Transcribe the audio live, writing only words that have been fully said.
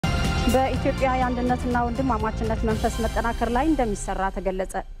በኢትዮጵያ የአንድነትና ወንድማማችነት መንፈስ መጠናከር ላይ እንደሚሰራ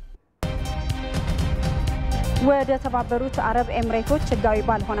ተገለጸ። ወደ ተባበሩት አረብ ኤምሬቶች ህጋዊ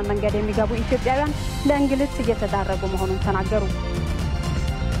ባልሆነ መንገድ የሚገቡ ኢትዮጵያውያን ለእንግልት እየተዳረጉ መሆኑን ተናገሩ።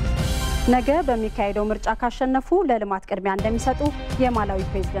 ነገ በሚካሄደው ምርጫ ካሸነፉ ለልማት ቅድሚያ እንደሚሰጡ የማላዊ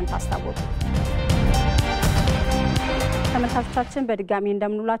ፕሬዝዳንት አስታወቁ። ተመልካቾቻችን በድጋሚ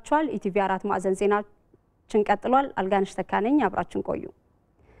እንደምንውላችኋል። ኢቲቪ 4 ማዕዘን ዜናችን ቀጥሏል። አልጋነሽ ተካነኝ አብራችን ቆዩ።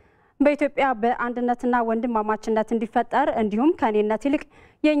 በኢትዮጵያ በአንድነትና ወንድማማችነት እንዲፈጠር እንዲሁም ከኔነት ይልቅ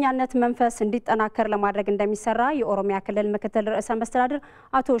የኛነት መንፈስ እንዲጠናከር ለማድረግ እንደሚሰራ የኦሮሚያ ክልል ምክትል ርዕሰ መስተዳድር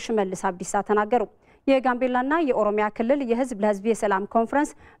አቶ ሽመልስ አብዲሳ ተናገሩ። የጋምቤላና የኦሮሚያ ክልል የህዝብ ለህዝብ የሰላም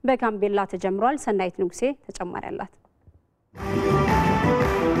ኮንፈረንስ በጋምቤላ ተጀምሯል። ሰናይት ንጉሴ ተጨማሪ አላት።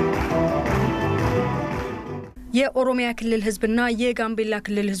 የኦሮሚያ ክልል ህዝብና የጋምቤላ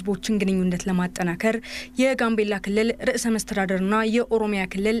ክልል ህዝቦችን ግንኙነት ለማጠናከር የጋምቤላ ክልል ርዕሰ መስተዳድርና የኦሮሚያ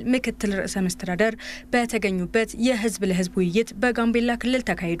ክልል ምክትል ርዕሰ መስተዳድር በተገኙበት የህዝብ ለህዝብ ውይይት በጋምቤላ ክልል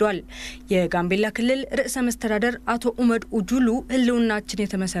ተካሂዷል። የጋምቤላ ክልል ርዕሰ መስተዳድር አቶ ኡመድ ኡጁሉ ህልውናችን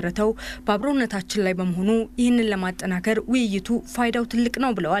የተመሰረተው በአብሮነታችን ላይ በመሆኑ ይህንን ለማጠናከር ውይይቱ ፋይዳው ትልቅ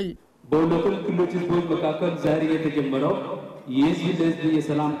ነው ብለዋል። በሁለቱም ክልሎች ህዝቦች መካከል ዛሬ የተጀመረው የህዝብ ለህዝብ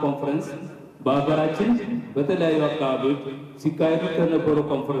የሰላም ኮንፈረንስ በሀገራችን በተለያዩ አካባቢዎች ሲካሄዱ ከነበሩ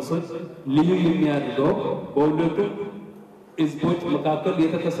ኮንፈረንሶች ልዩ የሚያደርገው በሁለቱም ህዝቦች መካከል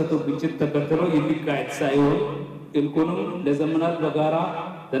የተከሰተው ግጭት ተከትሎ የሚካሄድ ሳይሆን ይልቁንም ለዘመናት በጋራ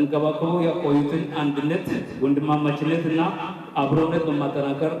ተንከባክበው ያቆዩትን አንድነት፣ ወንድማማችነትና አብሮነት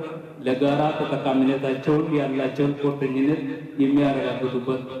በማጠናከር ለጋራ ተጠቃሚነታቸውን ያላቸውን ቁርጠኝነት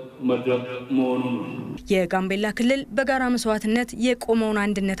የሚያረጋግጡበት መድረክ መሆኑ ነው። የጋምቤላ ክልል በጋራ መስዋዕትነት የቆመውን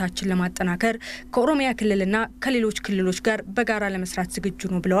አንድነታችን ለማጠናከር ከኦሮሚያ ክልልና ከሌሎች ክልሎች ጋር በጋራ ለመስራት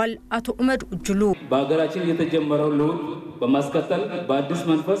ዝግጁ ነው ብለዋል አቶ ኡመድ ኡጁሉ። በሀገራችን የተጀመረው ለውጥ በማስቀጠል በአዲስ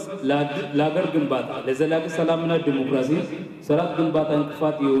መንፈስ ለሀገር ግንባታ ለዘላቂ ሰላምና ዲሞክራሲ ስርዓት ግንባታ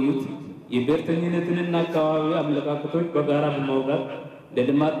እንቅፋት የሆኑት የብሔርተኝነትና አካባቢ አመለካከቶች በጋራ በማውጋት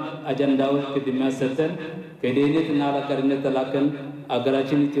ለልማት አጀንዳዎች ቅድሚያ ሰጥተን ከደህንነትና ሀገርነት ተላቀን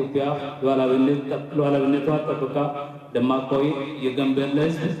አገራችን ኢትዮጵያ ሉዓላዊነቷን ጠብቃ ለማቆየት የጋምቤላ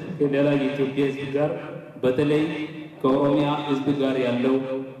ህዝብ ከሌላ የኢትዮጵያ ህዝብ ጋር በተለይ ከኦሮሚያ ህዝብ ጋር ያለው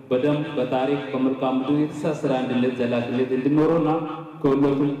በደም በታሪክ በመልካም ምድር የተሳሰረ አንድነት ዘላቂነት እንዲኖረውና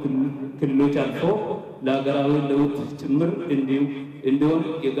ከሁለቱም ክልሎች አልፎ ለሀገራዊ ለውጥ ጭምር እንዲሆን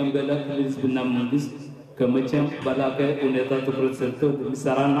የጋምቤላ ክልል ህዝብና መንግስት ከመቼም በላቀ ሁኔታ ትኩረት ሰጥቶ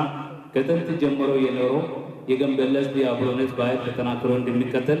እንደሚሰራና ከጥንት ጀምሮ የኖረው የጋምቤላ ህዝብ የአብሮነት ባህል ተጠናክሮ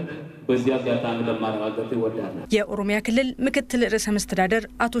እንደሚቀጥል በዚህ አጋጣሚ ለማረጋገጥ ይወዳል። የኦሮሚያ ክልል ምክትል ርዕሰ መስተዳድር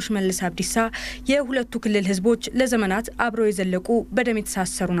አቶ ሽመልስ አብዲሳ የሁለቱ ክልል ህዝቦች ለዘመናት አብረው የዘለቁ በደም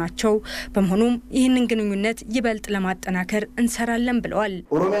የተሳሰሩ ናቸው። በመሆኑም ይህንን ግንኙነት ይበልጥ ለማጠናከር እንሰራለን ብለዋል።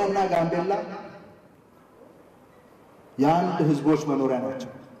 ኦሮሚያና ጋምቤላ የአንድ ህዝቦች መኖሪያ ናቸው።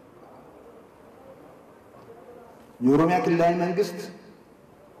 የኦሮሚያ ክልላዊ መንግስት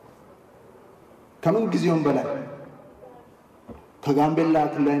ከምን ጊዜውም በላይ ከጋምቤላ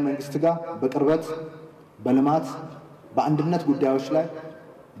ክልላዊ መንግስት ጋር በቅርበት በልማት በአንድነት ጉዳዮች ላይ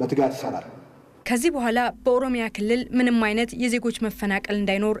በትጋት ይሰራል። ከዚህ በኋላ በኦሮሚያ ክልል ምንም አይነት የዜጎች መፈናቀል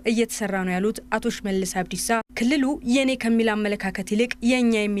እንዳይኖር እየተሰራ ነው ያሉት አቶ ሽመልስ አብዲሳ ክልሉ የኔ ከሚል አመለካከት ይልቅ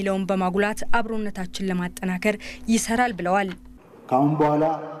የኛ የሚለውን በማጉላት አብሮነታችን ለማጠናከር ይሰራል ብለዋል። ካሁን በኋላ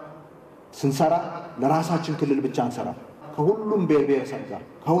ስንሰራ ለራሳችን ክልል ብቻ አንሰራ። ከሁሉም ብሔረሰብ ጋር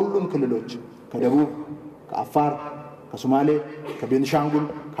ከሁሉም ክልሎች ከደቡብ፣ ከአፋር፣ ከሶማሌ፣ ከቤንሻንጉል፣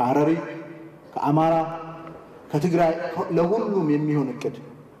 ከሐረሪ፣ ከአማራ፣ ከትግራይ ለሁሉም የሚሆን እቅድ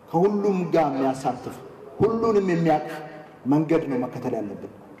ከሁሉም ጋር የሚያሳትፍ ሁሉንም የሚያቅፍ መንገድ ነው መከተል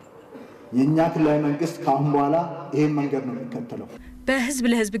ያለብን። የኛ ክልላዊ መንግስት ካሁን በኋላ ይሄን መንገድ ነው የሚከተለው። በህዝብ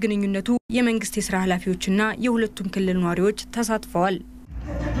ለህዝብ ግንኙነቱ የመንግስት የሥራ ኃላፊዎችና የሁለቱም ክልል ነዋሪዎች ተሳትፈዋል።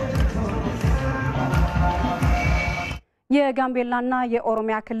 የጋምቤላና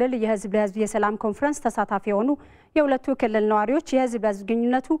የኦሮሚያ ክልል የህዝብ ለህዝብ የሰላም ኮንፈረንስ ተሳታፊ የሆኑ የሁለቱ ክልል ነዋሪዎች የህዝብ ለህዝብ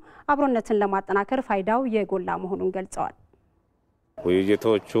ግንኙነቱ አብሮነትን ለማጠናከር ፋይዳው የጎላ መሆኑን ገልጸዋል።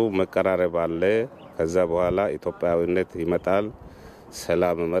 ውይይቶቹ መቀራረብ አለ። ከዛ በኋላ ኢትዮጵያዊነት ይመጣል፣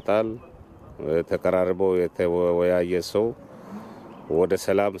 ሰላም ይመጣል። ተቀራርቦ የተወያየ ሰው ወደ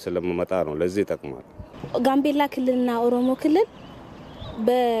ሰላም ስለሚመጣ ነው። ለዚህ ይጠቅማል። ጋምቤላ ክልልና ኦሮሞ ክልል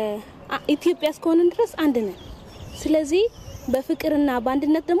በኢትዮጵያ እስከሆነ ድረስ አንድ ነን። ስለዚህ በፍቅርና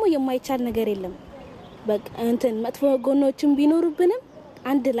በአንድነት ደግሞ የማይቻል ነገር የለም። በቃ መጥፎ ጎኖችም ቢኖርብንም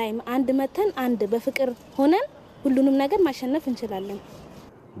አንድ ላይ አንድ መተን አንድ በፍቅር ሆነን ሁሉንም ነገር ማሸነፍ እንችላለን።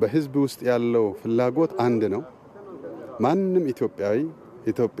 በህዝብ ውስጥ ያለው ፍላጎት አንድ ነው። ማንንም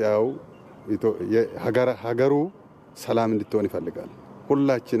ኢትዮጵያው ሀገሩ ሰላም እንድትሆን ይፈልጋል።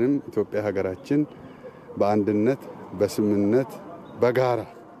 ሁላችንም ኢትዮጵያ ሀገራችን በአንድነት በስምነት በጋራ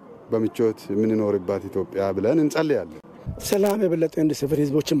በምቾት የምንኖርባት ኢትዮጵያ ብለን እንጸልያለን። ሰላም የበለጠ እንዲሰፍር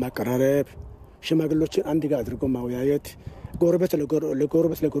ህዝቦችን ማቀራረብ፣ ሽማግሌዎችን አንድ ጋር አድርጎ ማወያየት፣ ጎረቤት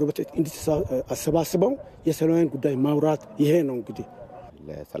ለጎረቤት እንዲተሳሰባስበው የሰላምን ጉዳይ ማውራት ይሄ ነው እንግዲህ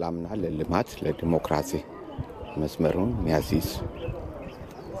ለሰላምና ለልማት ለዲሞክራሲ መስመሩን የሚያስይዝ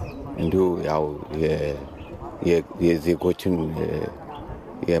እንዲሁ ያው የዜጎችን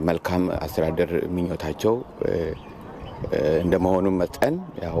የመልካም አስተዳደር ምኞታቸው እንደመሆኑ መጠን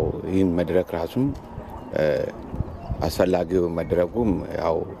ያው ይህን መድረክ ራሱም አስፈላጊው መድረጉም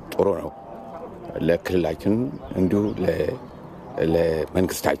ያው ጥሩ ነው ለክልላችን እንዲሁ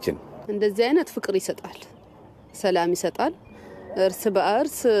ለመንግስታችን እንደዚህ አይነት ፍቅር ይሰጣል፣ ሰላም ይሰጣል፣ እርስ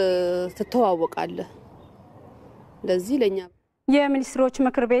በእርስ ተተዋወቃለህ። ለዚህ ለኛ የሚኒስትሮች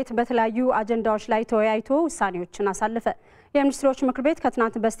ምክር ቤት በተለያዩ አጀንዳዎች ላይ ተወያይቶ ውሳኔዎችን አሳለፈ። የሚኒስትሮች ምክር ቤት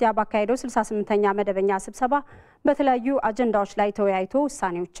ከትናንት በስቲያ ባካሄደው 68ኛ መደበኛ ስብሰባ በተለያዩ አጀንዳዎች ላይ ተወያይቶ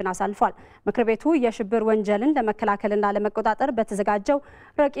ውሳኔዎችን አሳልፏል። ምክር ቤቱ የሽብር ወንጀልን ለመከላከልና ለመቆጣጠር በተዘጋጀው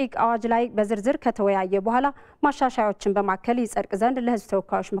ረቂቅ አዋጅ ላይ በዝርዝር ከተወያየ በኋላ ማሻሻያዎችን በማከል ይጸድቅ ዘንድ ለሕዝብ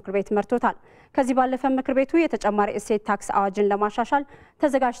ተወካዮች ምክር ቤት መርቶታል። ከዚህ ባለፈ ምክር ቤቱ የተጨማሪ እሴት ታክስ አዋጅን ለማሻሻል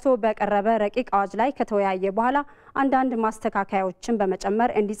ተዘጋጅቶ በቀረበ ረቂቅ አዋጅ ላይ ከተወያየ በኋላ አንዳንድ ማስተካከያዎችን በመጨመር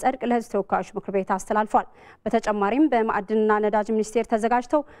እንዲጸድቅ ለሕዝብ ተወካዮች ምክር ቤት አስተላልፏል። በተጨማሪም በማዕድንና ነዳጅ ሚኒስቴር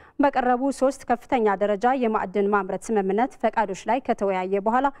ተዘጋጅተው በቀረቡ 3 ከፍተኛ ደረጃ የማዕድን ማምረት ስምምነት ፈቃዶች ላይ ከተወያየ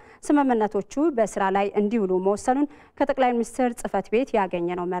በኋላ ስምምነቶቹ በስራ ላይ እንዲውሉ መወሰኑን ከጠቅላይ ሚኒስትር ጽሕፈት ቤት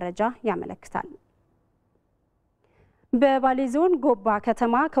ያገኘነው መረጃ ያመለክታል። በባሌ ዞን ጎባ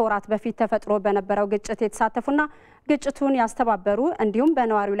ከተማ ከወራት በፊት ተፈጥሮ በነበረው ግጭት የተሳተፉና ግጭቱን ያስተባበሩ እንዲሁም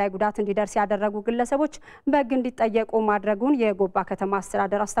በነዋሪው ላይ ጉዳት እንዲደርስ ያደረጉ ግለሰቦች በሕግ እንዲጠየቁ ማድረጉን የጎባ ከተማ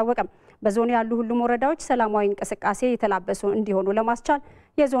አስተዳደር አስታወቀም። በዞኑ ያሉ ሁሉም ወረዳዎች ሰላማዊ እንቅስቃሴ የተላበሱ እንዲሆኑ ለማስቻል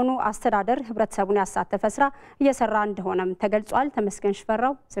የዞኑ አስተዳደር ህብረተሰቡን ያሳተፈ ስራ እየሰራ እንደሆነም ተገልጿል። ተመስገን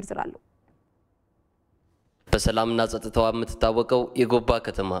ሽፈራው ዝርዝር አለው። በሰላምና ጸጥታዋ የምትታወቀው የጎባ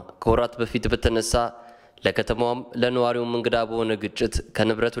ከተማ ከወራት በፊት በተነሳ ለከተማውም ለነዋሪውም እንግዳ በሆነ ግጭት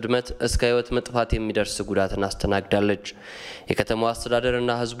ከንብረት ውድመት እስከ ህይወት መጥፋት የሚደርስ ጉዳትን አስተናግዳለች። የከተማው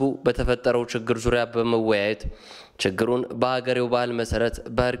አስተዳደርና ህዝቡ በተፈጠረው ችግር ዙሪያ በመወያየት ችግሩን በሀገሬው ባህል መሰረት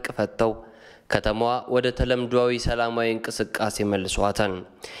በእርቅ ፈተው ከተማዋ ወደ ተለምዷዊ ሰላማዊ እንቅስቃሴ መልሷታል።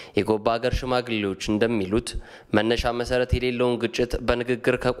 የጎባ ሀገር ሽማግሌዎች እንደሚሉት መነሻ መሰረት የሌለውን ግጭት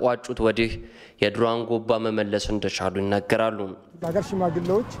በንግግር ከቋጩት ወዲህ የድሮን ጎባ መመለስ እንደቻሉ ይናገራሉ። ሀገር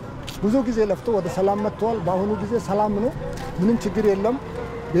ሽማግሌዎች ብዙ ጊዜ ለፍቶ ወደ ሰላም መጥተዋል። በአሁኑ ጊዜ ሰላም ነው፣ ምንም ችግር የለም።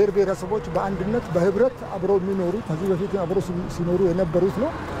 ብሔር ብሔረሰቦች በአንድነት በህብረት አብረው የሚኖሩ ከዚህ በፊት አብረው ሲኖሩ የነበሩት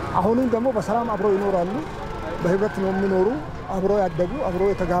ነው። አሁንም ደግሞ በሰላም አብረው ይኖራሉ። በህብረት ነው የሚኖሩ፣ አብረው ያደጉ አብረው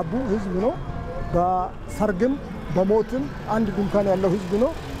የተጋቡ ህዝብ ነው። በሰርግም በሞትም አንድ ድንኳን ያለው ህዝብ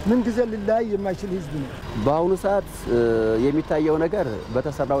ነው። ምን ጊዜ ሊለያይ የማይችል ህዝብ ነው። በአሁኑ ሰዓት የሚታየው ነገር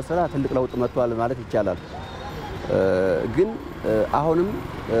በተሰራው ስራ ትልቅ ለውጥ መጥቷል ማለት ይቻላል። ግን አሁንም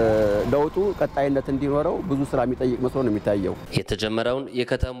ለውጡ ቀጣይነት እንዲኖረው ብዙ ስራ የሚጠይቅ መስሎ ነው የሚታየው። የተጀመረውን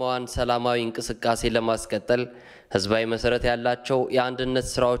የከተማዋን ሰላማዊ እንቅስቃሴ ለማስቀጠል ህዝባዊ መሰረት ያላቸው የአንድነት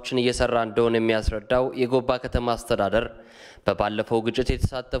ስራዎችን እየሰራ እንደሆነ የሚያስረዳው የጎባ ከተማ አስተዳደር በባለፈው ግጭት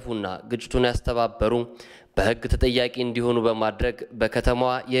የተሳተፉና ግጭቱን ያስተባበሩ በህግ ተጠያቂ እንዲሆኑ በማድረግ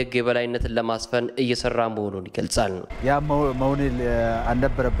በከተማዋ የህግ የበላይነትን ለማስፈን እየሰራ መሆኑን ይገልጻል። ያ መሆን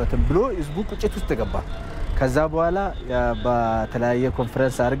አልነበረበትም ብሎ ህዝቡ ቁጭት ውስጥ ገባ። ከዛ በኋላ በተለያየ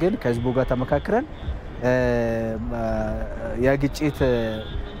ኮንፈረንስ አድርገን ከህዝቡ ጋር ተመካክረን የግጭት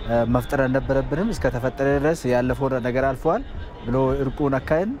መፍጠር አልነበረብንም፣ እስከ ተፈጠረ ድረስ ያለፈው ነገር አልፏል ብሎ እርቁን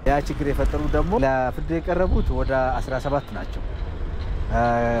አካሄን። ያ ችግር የፈጠሩ ደግሞ ለፍርድ የቀረቡት ወደ 17 ናቸው።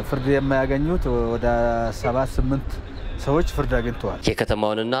 ፍርድ የማያገኙት ወደ 7-8 ሰዎች ፍርድ አግኝተዋል።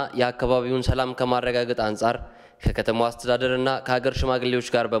 የከተማውንና የአካባቢውን ሰላም ከማረጋገጥ አንጻር ከከተማው አስተዳደርና ከሀገር ሽማግሌዎች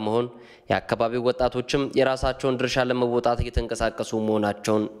ጋር በመሆን የአካባቢው ወጣቶችም የራሳቸውን ድርሻ ለመወጣት እየተንቀሳቀሱ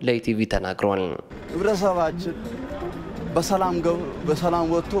መሆናቸውን ለኢቲቪ ተናግረዋል። ህብረተሰባችን በሰላም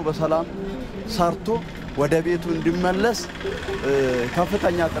ወጥቶ በሰላም ሰርቶ ወደ ቤቱ እንዲመለስ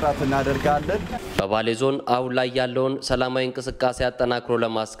ከፍተኛ ጥረት እናደርጋለን። በባሌ ዞን አሁን ላይ ያለውን ሰላማዊ እንቅስቃሴ አጠናክሮ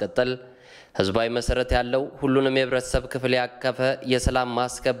ለማስቀጠል ህዝባዊ መሰረት ያለው ሁሉንም የህብረተሰብ ክፍል ያቀፈ የሰላም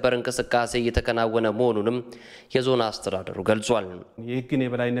ማስከበር እንቅስቃሴ እየተከናወነ መሆኑንም የዞን አስተዳደሩ ገልጿል። የህግን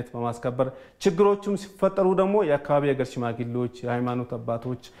የበላይነት በማስከበር ችግሮችም ሲፈጠሩ ደግሞ የአካባቢ ሀገር ሽማግሌዎች፣ የሃይማኖት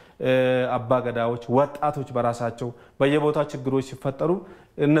አባቶች፣ አባገዳዎች፣ ወጣቶች በራሳቸው በየቦታው ችግሮች ሲፈጠሩ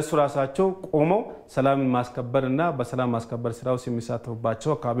እነሱ ራሳቸው ቆመው ሰላምን ማስከበርና በሰላም ማስከበር ስራው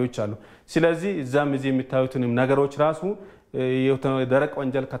የሚሳተፉባቸው አካባቢዎች አሉ። ስለዚህ እዛም እዚህ የሚታዩትንም ነገሮች ራሱ ደረቅ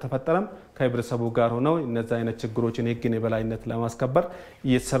ወንጀል ከተፈጠረም ከህብረተሰቡ ጋር ሆነው እነዚህ አይነት ችግሮችን የህግን የበላይነት ለማስከበር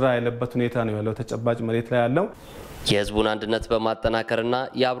እየተሰራ ያለበት ሁኔታ ነው ያለው ተጨባጭ መሬት ላይ ያለው። የህዝቡን አንድነት በማጠናከርና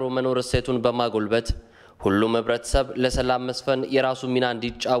የአብሮ መኖር እሴቱን በማጎልበት ሁሉም ህብረተሰብ ለሰላም መስፈን የራሱ ሚና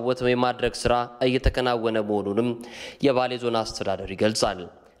እንዲጫወት የማድረግ ስራ እየተከናወነ መሆኑንም የባሌ ዞን አስተዳደር ይገልጻል።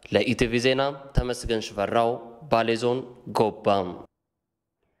 ለኢቲቪ ዜና ተመስገን ሽፈራው፣ ባሌ ዞን ጎባም።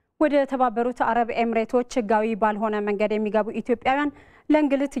 ወደ ተባበሩት አረብ ኤምሬቶች ህጋዊ ባልሆነ መንገድ የሚገቡ ኢትዮጵያውያን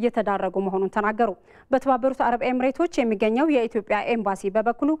ለእንግልት እየተዳረጉ መሆኑን ተናገሩ። በተባበሩት አረብ ኤምሬቶች የሚገኘው የኢትዮጵያ ኤምባሲ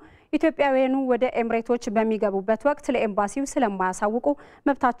በበኩሉ ኢትዮጵያውያኑ ወደ ኤምሬቶች በሚገቡበት ወቅት ለኤምባሲው ስለማያሳውቁ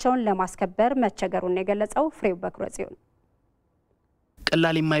መብታቸውን ለማስከበር መቸገሩን የገለጸው ፍሬው በኩረጽዮን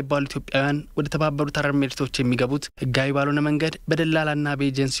ቀላል የማይባሉ ኢትዮጵያውያን ወደ ተባበሩት አረብ ኤምሬቶች የሚገቡት ህጋዊ ባልሆነ መንገድ በደላላና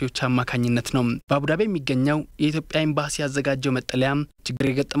በኤጀንሲዎች አማካኝነት ነው። በአቡዳቢ የሚገኘው የኢትዮጵያ ኤምባሲ ያዘጋጀው መጠለያም ችግር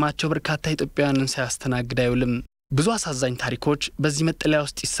የገጠማቸው በርካታ ኢትዮጵያውያንን ሳያስተናግድ አይውልም። ብዙ አሳዛኝ ታሪኮች በዚህ መጠለያ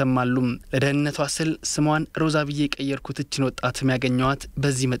ውስጥ ይሰማሉ። ለደህንነቷ ስል ስሟን ሮዛ ብዬ የቀየርኩት እችን ወጣትም ያገኘዋት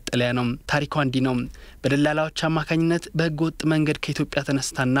በዚህ መጠለያ ነው። ታሪኳ እንዲህ ነው። በደላላዎች አማካኝነት በህገ ወጥ መንገድ ከኢትዮጵያ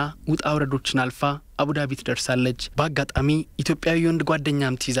ተነስታና ውጣ ውረዶችን አልፋ አቡዳቢ ትደርሳለች። በአጋጣሚ ኢትዮጵያዊ ወንድ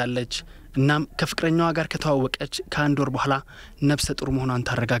ጓደኛም ትይዛለች። እናም ከፍቅረኛዋ ጋር ከተዋወቀች ከአንድ ወር በኋላ ነፍሰ ጡር መሆኗን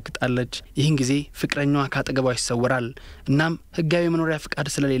ታረጋግጣለች። ይህን ጊዜ ፍቅረኛዋ ካጠገቧ ይሰወራል። እናም ህጋዊ መኖሪያ ፍቃድ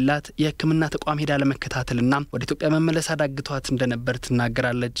ስለሌላት የህክምና ተቋም ሄዳ ለመከታተልና ወደ ኢትዮጵያ መመለስ አዳግቷት እንደነበር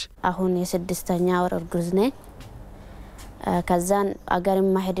ትናገራለች። አሁን የ6ኛ ወር እርጉዝ ነኝ። ከዛን አገርም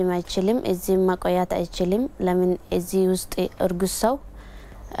ማሄድም አይችልም፣ እዚህም መቆያት አይችልም። ለምን እዚህ ውስጥ እርጉዝ ሰው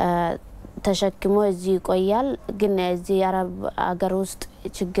ተሸክሞ እዚህ ይቆያል። ግን እዚህ አረብ አገር ውስጥ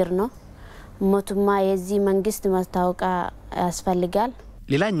ችግር ነው። ሞቱማ የዚህ መንግስት ማስታወቂያ ያስፈልጋል።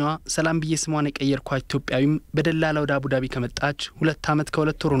 ሌላኛዋ ሰላም ብዬ ስሟን የቀየርኳት ኢትዮጵያዊም በደላላ ወደ አቡዳቢ ከመጣች 2 ዓመት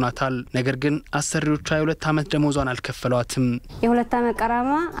ከ2 ወር ሆኗታል። ነገር ግን አሰሪዎቿ የ2 ዓመት ደሞዟን አልከፈሏትም። የ2 ዓመት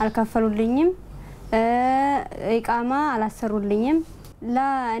ቀራማ አልከፈሉልኝም፣ ኢቃማ አላሰሩልኝም።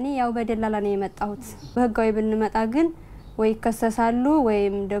 ለእኔ ያው በደላላ ነው የመጣሁት። በህጋዊ ብንመጣ ግን ወይ ከሰሳሉ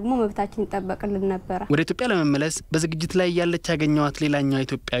ወይም ደግሞ መብታችን ይጠበቅልን ነበር። ወደ ኢትዮጵያ ለመመለስ በዝግጅት ላይ ያለች ያገኘዋት ሌላኛው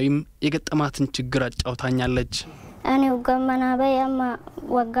ኢትዮጵያዊም የገጠማትን ችግር አጫውታኛለች። እኔው ገመና በያማ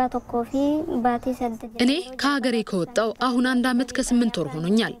ወጋቶ ኮፊ ባቲ ሰድ እኔ ከሀገሬ ከወጣው አሁን 1 ዓመት ከ8 ወር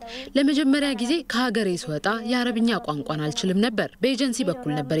ሆኖኛል። ለመጀመሪያ ጊዜ ከሀገሬ ስወጣ የአረብኛ ቋንቋን አልችልም ነበር። በኤጀንሲ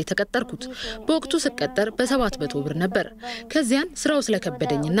በኩል ነበር የተቀጠርኩት። በወቅቱ ስቀጠር በ700 ብር ነበር። ከዚያን ስራው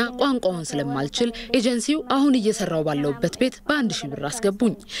ስለከበደኝና ቋንቋውን ስለማልችል ኤጀንሲው አሁን እየሰራው ባለውበት ቤት በ1000 ብር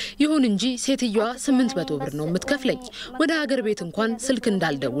አስገቡኝ። ይሁን እንጂ ሴትየዋ 800 ብር ነው የምትከፍለኝ። ወደ ሀገር ቤት እንኳን ስልክ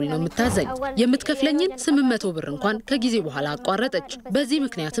እንዳልደውል ነው የምታዘኝ። የምትከፍለኝን 800 ብር እንኳን ከጊዜ በኋላ አቋረጠች። በዚህ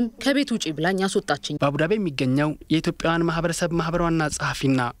ምክንያትም ከቤት ውጪ ብላኝ አስወጣችኝ። በአቡዳቢ የሚገኘው የኢትዮጵያውያን ማህበረሰብ ማህበሯና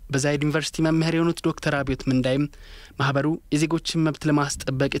ጸሐፊና በዛይድ ዩኒቨርሲቲ መምህር የሆኑት ዶክተር አብዮት ምንዳይም ማህበሩ የዜጎችን መብት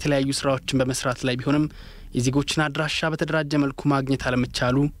ለማስጠበቅ የተለያዩ ስራዎችን በመስራት ላይ ቢሆንም የዜጎችን አድራሻ በተደራጀ መልኩ ማግኘት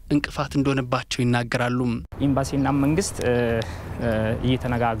አለመቻሉ እንቅፋት እንደሆነባቸው ይናገራሉ። ኤምባሲና መንግስት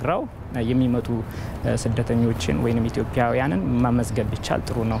እየተነጋግረው የሚመጡ ስደተኞችን ወይንም ኢትዮጵያውያንን መመዝገብ ቢቻል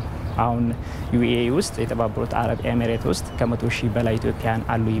ጥሩ ነው። አሁን ዩኤኢ ውስጥ የተባበሩት አረብ ኤሚሬት ውስጥ ከ100,000 በላይ ኢትዮጵያውያን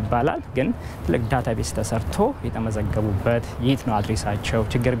አሉ ይባላል። ግን ትልቅ ዳታቤስ ተሰርቶ የተመዘገቡበት የት ነው አድሬሳቸው፣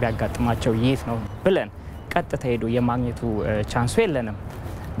 ችግር ቢያጋጥማቸው የት ነው ብለን ቀጥታ ሄዶ የማግኘቱ ቻንሱ የለንም።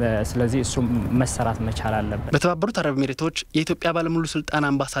 ስለዚህ እሱ መሰራት መቻል አለበት። በተባበሩት አረብ ኤሚሬቶች የኢትዮጵያ ባለሙሉ ስልጣን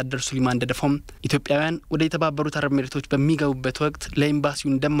አምባሳደር ሱሊማን ደደፎም ኢትዮጵያውያን ወደ የተባበሩት አረብ ኤሚሬቶች በሚገቡበት ወቅት ለኤምባሲው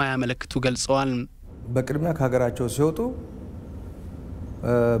እንደማያመለክቱ ገልጸዋል። በቅድሚያ ከሀገራቸው ሲወጡ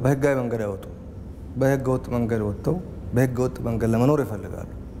በህጋዊ መንገድ አይወጡ፣ በህገ ወጥ መንገድ ወጥተው በህገ ወጥ መንገድ ለመኖር ይፈልጋሉ።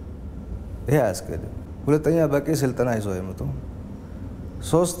 ይሄ አያስገድም። ሁለተኛ በቂ ስልጠና ይዘው አይመጡ።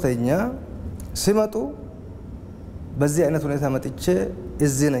 ሶስተኛ ሲመጡ በዚህ አይነት ሁኔታ መጥቼ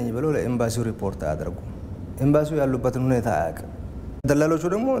እዚህ ነኝ ብለው ለኤምባሲው ሪፖርት አያደርጉ። ኤምባሲው ያሉበትን ሁኔታ አያውቅም። ደላሎቹ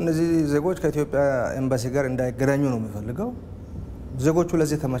ደግሞ እነዚህ ዜጎች ከኢትዮጵያ ኤምባሲ ጋር እንዳይገናኙ ነው የሚፈልገው። ዜጎቹ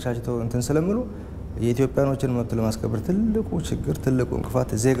ለዚህ ተመቻችተው እንትን ስለሚሉ የኢትዮጵያኖችን መብት ለማስከበር ትልቁ ችግር ትልቁ እንቅፋት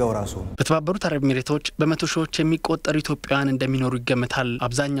ዜጋው ራሱ። በተባበሩት አረብ ኤሚሬቶች በመቶ ሺዎች የሚቆጠሩ ኢትዮጵያውያን እንደሚኖሩ ይገመታል።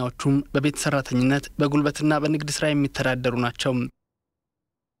 አብዛኛዎቹም በቤት ሰራተኝነት በጉልበትና በንግድ ስራ የሚተዳደሩ ናቸው።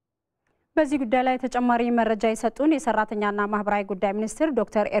 በዚህ ጉዳይ ላይ ተጨማሪ መረጃ የሰጡን የሰራተኛና ማህበራዊ ጉዳይ ሚኒስትር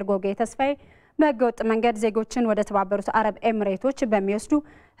ዶክተር ኤርጎጌ ተስፋዬ በህገወጥ መንገድ ዜጎችን ወደ ተባበሩት አረብ ኤሚሬቶች በሚወስዱ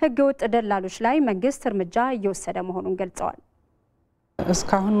ህገወጥ ደላሎች ላይ መንግስት እርምጃ እየወሰደ መሆኑን ገልጸዋል።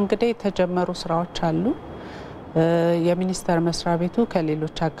 እስካሁን እንግዲህ የተጀመሩ ስራዎች አሉ። የሚኒስቴር መስሪያ ቤቱ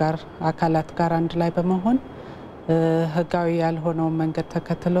ከሌሎች አጋር አካላት ጋር አንድ ላይ በመሆን ህጋዊ ያልሆነው መንገድ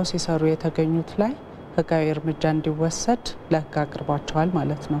ተከትለው ሲሰሩ የተገኙት ላይ ህጋዊ እርምጃ እንዲወሰድ ለህግ አቅርቧቸዋል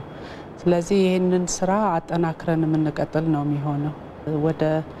ማለት ነው። ስለዚህ ይህንን ስራ አጠናክረን የምንቀጥል ነው የሚሆነው። ወደ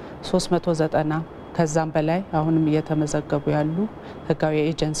 390 ከዛም በላይ አሁንም እየተመዘገቡ ያሉ ህጋዊ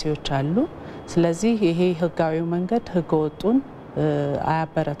ኤጀንሲዎች አሉ። ስለዚህ ይሄ ህጋዊው መንገድ ህገወጡን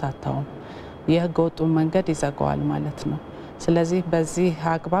አያበረታታውም፣ የህገወጡን መንገድ ይዘጋዋል ማለት ነው። ስለዚህ በዚህ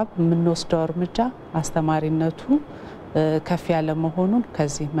አግባብ የምንወስደው እርምጃ አስተማሪነቱ ከፍ ያለ መሆኑን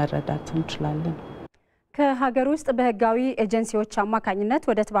ከዚህ መረዳት እንችላለን። ከሀገር ውስጥ በህጋዊ ኤጀንሲዎች አማካኝነት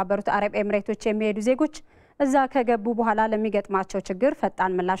ወደ ተባበሩት አረብ ኤሚሬቶች የሚሄዱ ዜጎች እዛ ከገቡ በኋላ ለሚገጥማቸው ችግር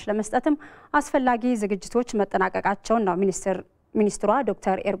ፈጣን ምላሽ ለመስጠትም አስፈላጊ ዝግጅቶች መጠናቀቃቸውን ነው ሚኒስትሯ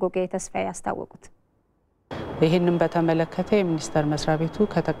ዶክተር ኤርጎጌ ተስፋዬ ያስታወቁት። ይህንን በተመለከተ የሚኒስቴር መስሪያ ቤቱ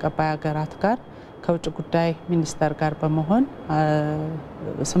ከተቀባይ ሀገራት ጋር ከውጭ ጉዳይ ሚኒስቴር ጋር በመሆን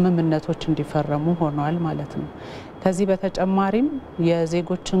ስምምነቶች እንዲፈረሙ ሆነዋል ማለት ነው። ከዚህ በተጨማሪም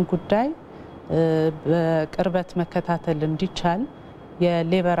የዜጎችን ጉዳይ በቅርበት መከታተል እንዲቻል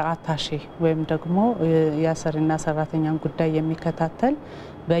የሌበር አታሼ ወይም ደግሞ የአሰሪና ሰራተኛን ጉዳይ የሚከታተል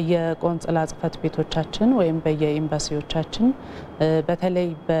በየቆንጽላ ጽሕፈት ቤቶቻችን ወይም በየኤምባሲዎቻችን በተለይ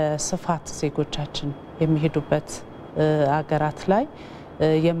በስፋት ዜጎቻችን የሚሄዱበት አገራት ላይ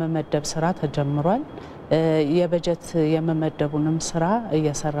የመመደብ ስራ ተጀምሯል። የበጀት የመመደቡንም ስራ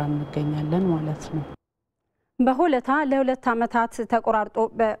እየሰራን እንገኛለን ማለት ነው። በሆለታ ለ2 ዓመታት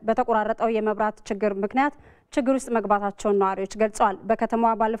በተቆራረጠው የመብራት ችግር ምክንያት ችግር ውስጥ መግባታቸውን ነዋሪዎች ገልጸዋል።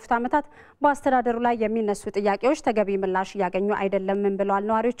 በከተማዋ ባለፉት ዓመታት በአስተዳደሩ ላይ የሚነሱ ጥያቄዎች ተገቢ ምላሽ እያገኙ አይደለም ብለዋል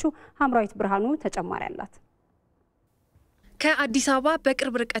ነዋሪዎቹ። ሐምራዊት ብርሃኑ ተጨማሪ አላት። ከአዲስ አበባ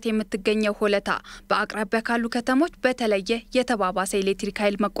በቅርብ ርቀት የምትገኘው ሆለታ በአቅራቢያ ካሉ ከተሞች በተለየ የተባባሰ ኤሌክትሪክ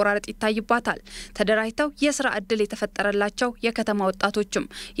ኃይል መቆራረጥ ይታይባታል። ተደራጅተው የስራ እድል የተፈጠረላቸው የከተማ ወጣቶችም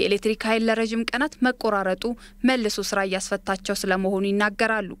የኤሌክትሪክ ኃይል ለረጅም ቀናት መቆራረጡ መልሶ ስራ እያስፈታቸው ስለመሆኑ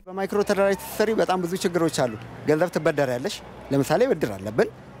ይናገራሉ። በማይክሮ ተደራጅተው ስትሰሪ በጣም ብዙ ችግሮች አሉ። ገንዘብ ትበደሪያለሽ። ለምሳሌ ብድር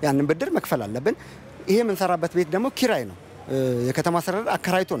አለብን፣ ያንን ብድር መክፈል አለብን። ይሄ የምንሰራበት ቤት ደግሞ ኪራይ ነው። የከተማ አስተዳደር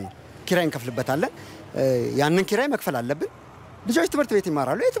አከራይቶን ነው ኪራይ እንከፍልበታለን። ያንን ኪራይ መክፈል አለብን። ልጆች ትምህርት ቤት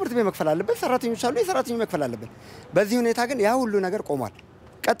ይማራሉ፣ የትምህርት ቤት መክፈል አለብን። ሰራተኞች አሉ፣ የሰራተኞች መክፈል አለብን። በዚህ ሁኔታ ግን ያ ሁሉ ነገር ቆሟል።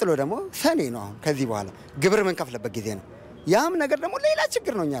 ቀጥሎ ደግሞ ሰኔ ነው አሁን ከዚህ በኋላ ግብር የምንከፍልበት ጊዜ ነው። ያም ነገር ደግሞ ሌላ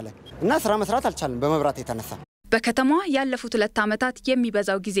ችግር ነው እኛ ላይ እና ስራ መስራት አልቻልንም በመብራት የተነሳ። በከተማዋ ያለፉት 2 ዓመታት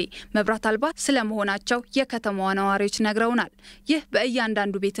የሚበዛው ጊዜ መብራት አልባ ስለመሆናቸው የከተማዋ ነዋሪዎች ነግረውናል። ይህ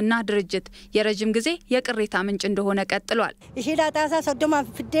በእያንዳንዱ ቤትና ድርጅት የረጅም ጊዜ የቅሬታ ምንጭ እንደሆነ ቀጥሏል።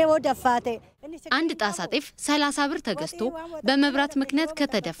 አንድ ጣሳ ጤፍ 30 ብር ተገዝቶ በመብራት ምክንያት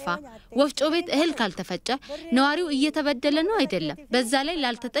ከተደፋ ወፍጮ ቤት እህል ካልተፈጨ ነዋሪው እየተበደለ ነው አይደለም። በዛ ላይ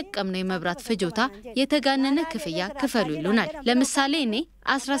ላልተጠቀምነው የመብራት ፍጆታ የተጋነነ ክፍያ ክፈሉ ይሉናል። ለምሳሌ እኔ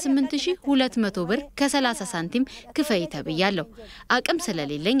 18200 ብር ከ30 ሳንቲም ክፈይ ተብያለሁ። አቅም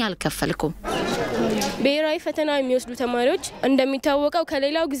ስለሌለኝ አልከፈልኩም። ብሔራዊ ፈተና የሚወስዱ ተማሪዎች እንደሚታወቀው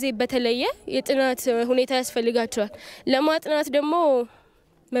ከሌላው ጊዜ በተለየ የጥናት ሁኔታ ያስፈልጋቸዋል። ለማጥናት ደግሞ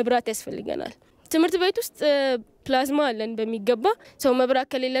መብራት ያስፈልገናል። ትምህርት ቤት ውስጥ ፕላዝማ አለን በሚገባ። ሰው መብራት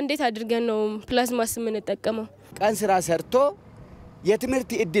ከሌለ እንዴት አድርገን ነው ፕላዝማስ የምንጠቀመው? ቀን ስራ ሰርቶ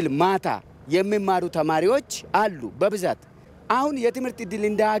የትምህርት እድል ማታ የሚማሩ ተማሪዎች አሉ በብዛት። አሁን የትምህርት እድል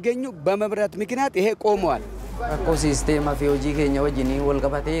እንዳያገኙ በመብራት ምክንያት ይሄ ቆመዋል።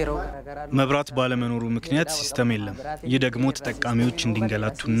 መብራት ባለመኖሩ ምክንያት ሲስተም የለም። ይህ ደግሞ ተጠቃሚዎች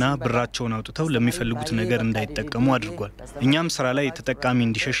እንዲንገላቱና ብራቸውን አውጥተው ለሚፈልጉት ነገር እንዳይጠቀሙ አድርጓል። እኛም ስራ ላይ ተጠቃሚ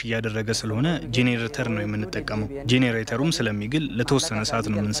እንዲሸሽ እያደረገ ስለሆነ ጄኔሬተር ነው የምንጠቀመው። ጄኔሬተሩም ስለሚግል ለተወሰነ ሰዓት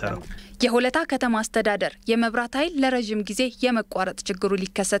ነው የምንሰራው። የሆለታ ከተማ አስተዳደር የመብራት ኃይል ለረጅም ጊዜ የመቋረጥ ችግሩ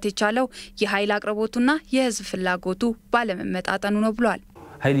ሊከሰት የቻለው የኃይል አቅርቦቱና የህዝብ ፍላጎቱ ባለመመጣጠኑ ነው ብሏል።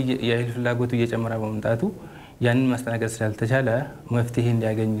 የኃይል ፍላጎቱ እየጨመረ በመምጣቱ ያንን ማስተናገድ ስላልተቻለ መፍትሄ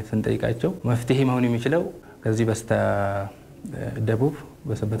እንዲያገኝ ስንጠይቃቸው መፍትሄ መሆን የሚችለው ከዚህ በስተ ደቡብ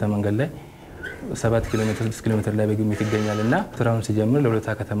በሰበታ መንገድ ላይ 7 ኪሎ ሜትር 6 ኪሎ ሜትር ላይ በግምት ይገኛልና ስራውን ሲጀምር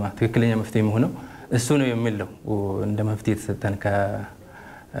ለሆለታ ከተማ ትክክለኛ መፍትሄ መሆነው እሱ ነው የሚለው እንደ መፍትሄ የተሰጠን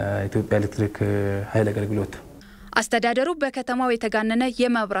ከኢትዮጵያ ኤሌክትሪክ ኃይል አገልግሎት። አስተዳደሩ በከተማው የተጋነነ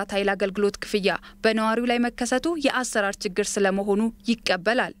የመብራት ኃይል አገልግሎት ክፍያ በነዋሪው ላይ መከሰቱ የአሰራር ችግር ስለመሆኑ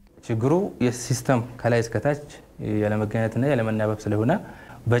ይቀበላል። ችግሩ የሲስተም ከላይ እስከታች ያለመገናኘትና ያለመናበብ ስለሆነ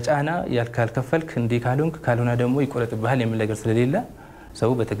በጫና ያልከፈልክ እንዲ ካልሆነ ደግሞ ይቆረጥብሃል የሚል ነገር ስለሌለ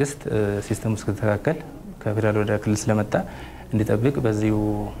ሰው በትዕግስት ሲስተሙ እስከተስተካከለ ከፌደራል ወደ ክልል ስለመጣ እንዲጠብቅ በዚሁ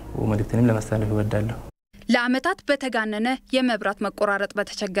መልእክቴንም ለማስተላለፍ እወዳለሁ። ለዓመታት በተጋነነ የመብራት መቆራረጥ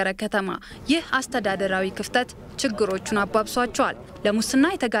በተቸገረ ከተማ ይህ አስተዳደራዊ ክፍተት ችግሮቹን አባብሷቸዋል። ለሙስና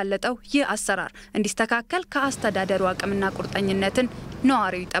የተጋለጠው ይህ አሰራር እንዲስተካከል ከአስተዳደሩ አቅምና ቁርጠኝነትን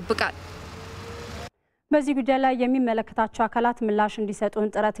ነዋሪው ይጠብቃል። በዚህ ጉዳይ ላይ የሚመለከታቸው አካላት ምላሽ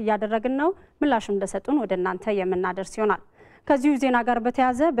እንዲሰጡን ጥረት እያደረግን ነው። ምላሹን እንደሰጡን ወደ እናንተ የምናደርስ ይሆናል። ከዚሁ ዜና ጋር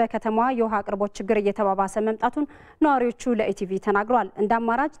በተያያዘ በከተማዋ የውሃ አቅርቦት ችግር እየተባባሰ መምጣቱን ነዋሪዎቹ ለኢቲቪ ተናግረዋል። እንደ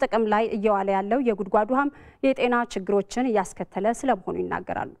አማራጭ ጥቅም ላይ እየዋለ ያለው የጉድጓድ ውሃም የጤና ችግሮችን እያስከተለ ስለመሆኑ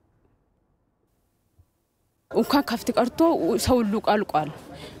ይናገራሉ። እንኳን ከፍት ቀርቶ ሰው ሁሉ ቃልቋል።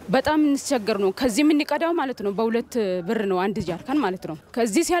 በጣም እንስቸገር ነው። ከዚህ ምን ይቀዳው ማለት ነው። በ2 ብር ነው አንድ ጃርካን ማለት ነው።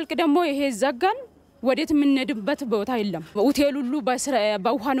 ከዚህ ሲያልቅ ደግሞ ይሄ ዘጋን ወዴት የምንሄድበት ቦታ የለም። ሆቴል ሁሉ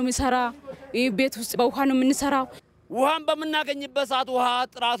በውሃ ነው የሚሰራ፣ ቤት ውስጥ በውሃ ነው የምንሰራው። ውሃን በመናገኝበት ሰዓት ውሃ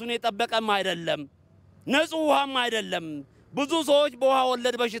ጥራቱን የጠበቀም አይደለም፣ ንጹህ ውሃም አይደለም። ብዙ ሰዎች በውሃ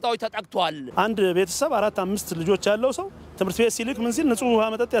ወለድ በሽታዎች ተጠቅቷል። አንድ ቤተሰብ 4-5 ልጆች ያለው ሰው ትምህርት ቤት ሲልክ ምን ሲል ንጹህ ውሃ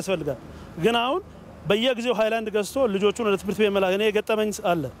መጠጥ ያስፈልጋል። ግን አሁን በየጊዜው ሃይላንድ ገዝቶ ልጆቹን ወደ ትምህርት ቤት መላክ እኔ የገጠመኝ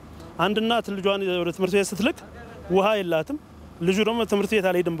አለ። አንድ እናት ልጇን ወደ ትምህርት ቤት ስትልክ ውሃ የላትም፣ ልጁ ደግሞ ትምህርት ቤት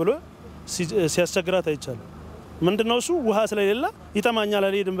አልሄድም ብሎ ሲያስቸግራት አይቻልም። ምንድነው እሱ ውሃ ስለሌለ ይተማኛል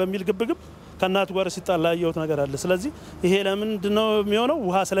አልሄድም በሚል ግብግብ ከእናቱ ጋር ሲጣላ ያየሁት ነገር አለ። ስለዚህ ይሄ ለምንድነው የሚሆነው?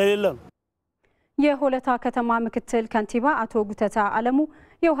 ውሃ ስለሌለ ነው። የሆለታ ከተማ ምክትል ከንቲባ አቶ ጉተታ አለሙ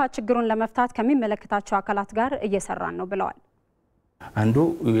የውሃ ችግሩን ለመፍታት ከሚመለከታቸው አካላት ጋር እየሰራን ነው ብለዋል። አንዱ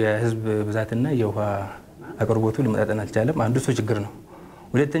የህዝብ ብዛትና የውሃ አቅርቦቱ ሊመጣጠን አልቻለም። አንዱ እሱ ችግር ነው።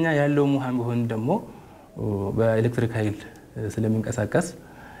 ሁለተኛ ያለው ውሃ ቢሆን ደግሞ በኤሌክትሪክ ኃይል ስለሚንቀሳቀስ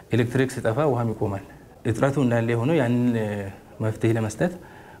ኤሌክትሪክ ሲጠፋ ውሃም ይቆማል። እጥረቱ እንዳለ ሆኖ ያንን መፍትሄ ለመስጠት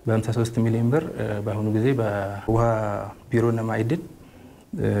በ53 ሚሊዮን ብር በአሁኑ ጊዜ በውሃ ቢሮና ማዕድን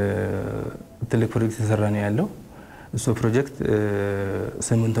ትልቅ ፕሮጀክት ተሰራ ነው ያለው። እሱ ፕሮጀክት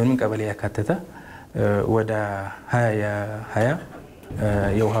 8ቱንም ቀበሌ ያካተተ ወደ 20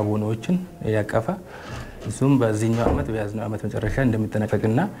 የውሃ ቦኖችን ያቀፈ እሱም በዚህኛው ዓመት በያዝነው ዓመት መጨረሻ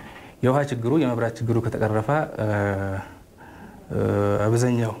እንደሚጠናቀቅና የውሃ ችግሩ የመብራት ችግሩ ከተቀረፈ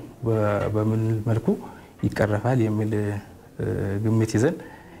አብዛኛው በምን መልኩ ይቀረፋል የሚል ግምት ይዘን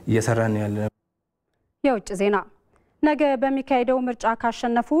እየሰራን ያለ። የውጭ ዜና ነገ በሚካሄደው ምርጫ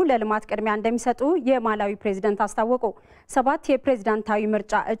ካሸነፉ ለልማት ቅድሚያ እንደሚሰጡ የማላዊ ፕሬዝዳንት አስታወቁ። 7 የፕሬዝዳንታዊ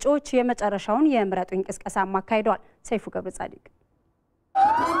ምርጫ እጩዎች የመጨረሻውን የምረጡኝ ቅስቀሳ አካሂደዋል። ሰይፉ ገብረ ጻዲቅ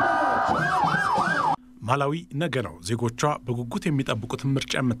ማላዊ ነገ ነው ዜጎቿ በጉጉት የሚጠብቁትን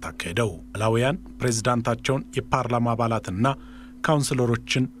ምርጫ የምታካሄደው። ማላዊያን ፕሬዝዳንታቸውን የፓርላማ አባላትና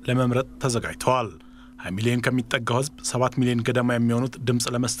ካውንስለሮችን ለመምረጥ ተዘጋጅተዋል። 20 ሚሊዮን ከሚጠጋው ህዝብ 7 ሚሊዮን ገደማ የሚሆኑት ድምጽ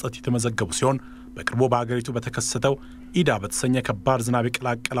ለመስጠት የተመዘገቡ ሲሆን በቅርቡ በአገሪቱ በተከሰተው ኢዳ በተሰኘ ከባድ ዝናብ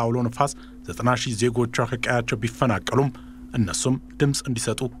የቀላቀለ አውሎ ነፋስ 90,000 ዜጎቿ ከቀያቸው ቢፈናቀሉም እነሱም ድምጽ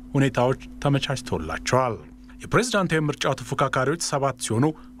እንዲሰጡ ሁኔታዎች ተመቻችተውላቸዋል። የፕሬዝዳንታዊ ምርጫው ተፎካካሪዎች 7 ሲሆኑ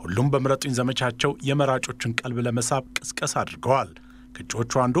ሁሉም በምረጡኝ ዘመቻቸው የመራጮችን ቀልብ ለመሳብ ቅስቀሳ አድርገዋል።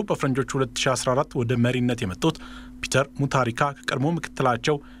 ከእጩዎቹ አንዱ በፈረንጆቹ 2014 ወደ መሪነት የመጡት ፒተር ሙታሪካ ከቀድሞ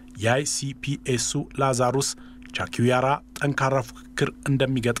ምክትላቸው የአይሲፒኤሱ ላዛሩስ ቻኪያራ ጠንካራ ፉክክር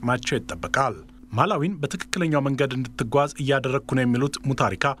እንደሚገጥማቸው ይጠበቃል። ማላዊን በትክክለኛው መንገድ እንድትጓዝ እያደረግኩ ነው የሚሉት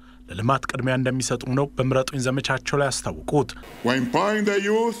ሙታሪካ ለልማት ቅድሚያ እንደሚሰጡ ነው በምረጡኝ ዘመቻቸው ላይ ያስታወቁት።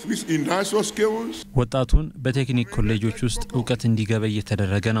 ወጣቱን በቴክኒክ ኮሌጆች ውስጥ እውቀት እንዲገበይ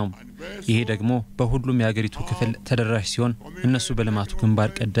እየተደረገ ነው። ይሄ ደግሞ በሁሉም የሀገሪቱ ክፍል ተደራሽ ሲሆን እነሱ በልማቱ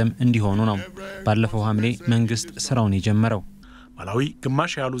ግንባር ቀደም እንዲሆኑ ነው ባለፈው ሐምሌ መንግስት ስራውን የጀመረው። ማላዊ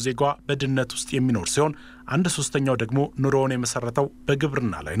ግማሽ ያሉ ዜጋ በድህነት ውስጥ የሚኖር ሲሆን 1/3ኛው ደግሞ ኑሮውን የመሰረተው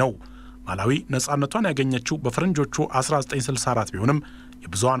በግብርና ላይ ነው። ማላዊ ነጻነቷን ያገኘችው በፈረንጆቹ 1964 ቢሆንም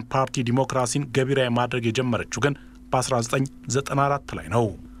የብዙሃን ፓርቲ ዲሞክራሲን ገቢራዊ ማድረግ የጀመረችው ግን በ1994 ላይ ነው።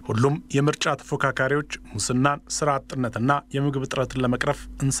 ሁሉም የምርጫ ተፎካካሪዎች ሙስናን፣ ስራ አጥነትና የምግብ እጥረትን ለመቅረፍ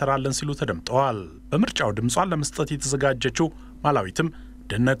እንሰራለን ሲሉ ተደምጠዋል። በምርጫው ድምጿን ለመስጠት የተዘጋጀችው ማላዊትም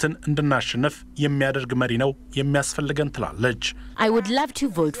ድህነትን እንድናሸንፍ የሚያደርግ መሪ ነው የሚያስፈልገን ትላለች።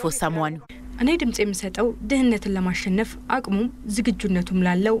 እኔ ድምጽ የምሰጠው ድህነትን ለማሸነፍ አቅሙም ዝግጁነቱም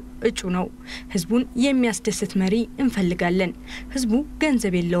ላለው እጩ ነው። ህዝቡን የሚያስደስት መሪ እንፈልጋለን። ህዝቡ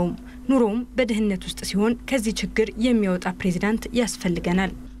ገንዘብ የለውም፣ ኑሮውም በድህነት ውስጥ ሲሆን ከዚህ ችግር የሚያወጣ ፕሬዝዳንት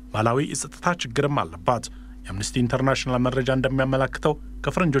ያስፈልገናል። ማላዊ የጸጥታ ችግርም አለባት። የአምነስቲ ኢንተርናሽናል መረጃ እንደሚያመለክተው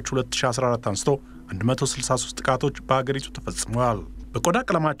ከፈረንጆቹ 2014 አንስቶ 163 ጥቃቶች በሀገሪቱ ተፈጽመዋል። በቆዳ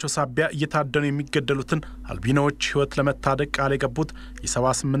ቀለማቸው ሳቢያ እየታደኑ የሚገደሉትን አልቢኖዎች ህይወት ለመታደግ ቃል የገቡት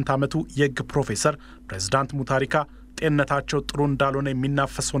የ78 ዓመቱ የህግ ፕሮፌሰር ፕሬዝዳንት ሙታሪካ ጤንነታቸው ጥሩ እንዳልሆነ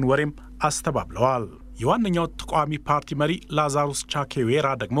የሚናፈሰውን ወሬም አስተባብለዋል። የዋነኛው ተቃዋሚ ፓርቲ መሪ ላዛሩስ ቻኪያራ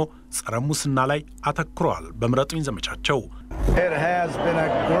ደግሞ ጸረ ሙስና ላይ አተኩረዋል። በምረጡኝ ዘመቻቸው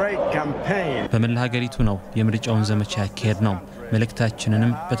በመላ ሀገሪቱ ነው የምርጫውን ዘመቻ ያካሄድ ነው።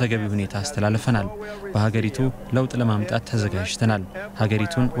 መልእክታችንንም በተገቢ ሁኔታ አስተላልፈናል። በሀገሪቱ ለውጥ ለማምጣት ተዘጋጅተናል።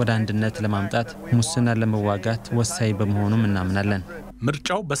 ሀገሪቱን ወደ አንድነት ለማምጣት ሙስናን ለመዋጋት ወሳኝ በመሆኑም እናምናለን።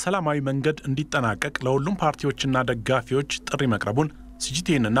 ምርጫው በሰላማዊ መንገድ እንዲጠናቀቅ ለሁሉም ፓርቲዎችና ደጋፊዎች ጥሪ መቅረቡን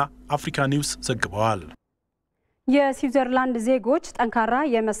ሲጂቲኤንና አፍሪካ ኒውስ ዘግበዋል። የስዊዘርላንድ ዜጎች ጠንካራ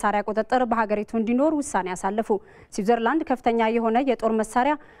የመሳሪያ ቁጥጥር በሀገሪቱ እንዲኖር ውሳኔ ያሳለፉ። ስዊዘርላንድ ከፍተኛ የሆነ የጦር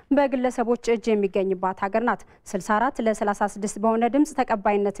መሳሪያ በግለሰቦች እጅ የሚገኝባት ሀገር ናት። 64 ለ36 በሆነ ድምጽ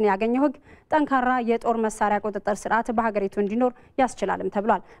ተቀባይነትን ያገኘው ህግ ጠንካራ የጦር መሳሪያ ቁጥጥር ስርዓት በሀገሪቱ እንዲኖር ያስችላልም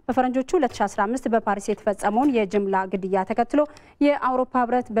ተብሏል። በፈረንጆቹ 2015 በፓሪስ የተፈጸመውን የጅምላ ግድያ ተከትሎ የአውሮፓ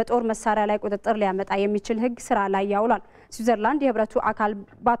ህብረት በጦር መሳሪያ ላይ ቁጥጥር ሊያመጣ የሚችል ህግ ስራ ላይ ያውላል። ስዊዘርላንድ የህብረቱ አካል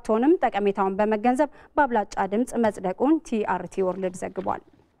ባትሆንም ጠቀሜታውን በመገንዘብ በአብላጫ ድምጽ መጽደቁን ቲአርቲ ወርልድ ዘግቧል።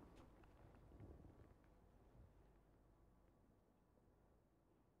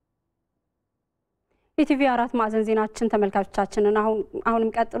 ኢቲቪ 4 ማዕዘን ዜናችን ተመልካቾቻችንን አሁንም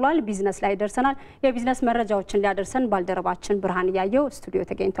ቀጥሏል። ቢዝነስ ላይ ደርሰናል። የቢዝነስ መረጃዎችን ሊያደርሰን ባልደረባችን ብርሃን ያየው ስቱዲዮ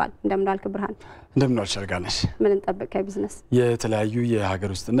ተገኝቷል። እንደምናልክ ብርሃን። እንደምናልሽ አርጋነሽ። ምን እንጠብቅ ከቢዝነስ? የተለያዩ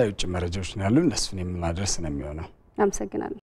የሀገር ውስጥና የውጭ መረጃዎች ነው ያሉ። እነሱን የምናደርስ ነው የሚሆነው። አመሰግናለሁ።